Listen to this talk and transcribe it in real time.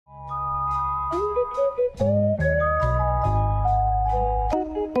Hi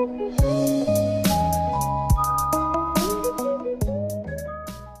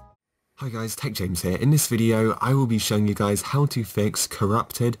guys, Tech James here. In this video I will be showing you guys how to fix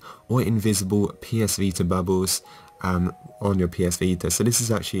corrupted or invisible PS Vita bubbles on your PS Vita. So this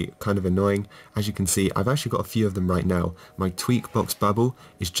is actually kind of annoying. As you can see, I've actually got a few of them right now. My tweak box bubble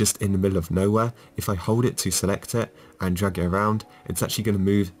is just in the middle of nowhere. If I hold it to select it and drag it around, it's actually going to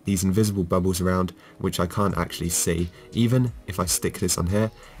move these invisible bubbles around, which I can't actually see. Even if I stick this on here,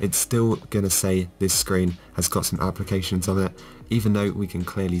 it's still going to say this screen has got some applications on it, even though we can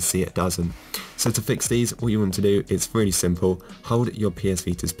clearly see it doesn't. So to fix these, what you want to do is really simple. Hold your PS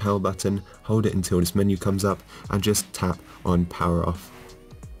Vita's power button, hold it until this menu comes up, and just tap on power off.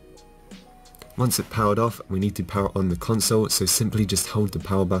 Once it's powered off, we need to power on the console, so simply just hold the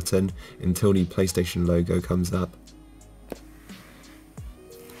power button until the PlayStation logo comes up.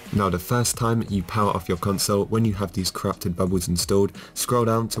 Now the first time you power off your console, when you have these corrupted bubbles installed, scroll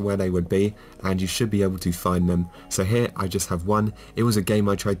down to where they would be and you should be able to find them. So here I just have one. It was a game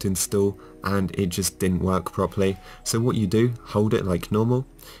I tried to install and it just didn't work properly. So what you do, hold it like normal,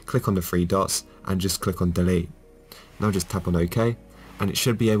 click on the three dots and just click on delete. Now just tap on OK and it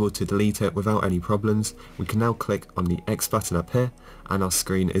should be able to delete it without any problems. We can now click on the X button up here and our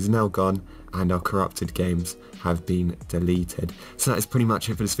screen is now gone and our corrupted games have been deleted. So that is pretty much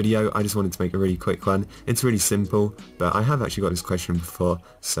it for this video. I just wanted to make a really quick one. It's really simple, but I have actually got this question before,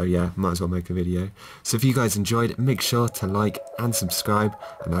 so yeah, might as well make a video. So if you guys enjoyed, make sure to like and subscribe,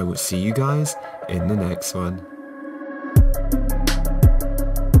 and I will see you guys in the next one.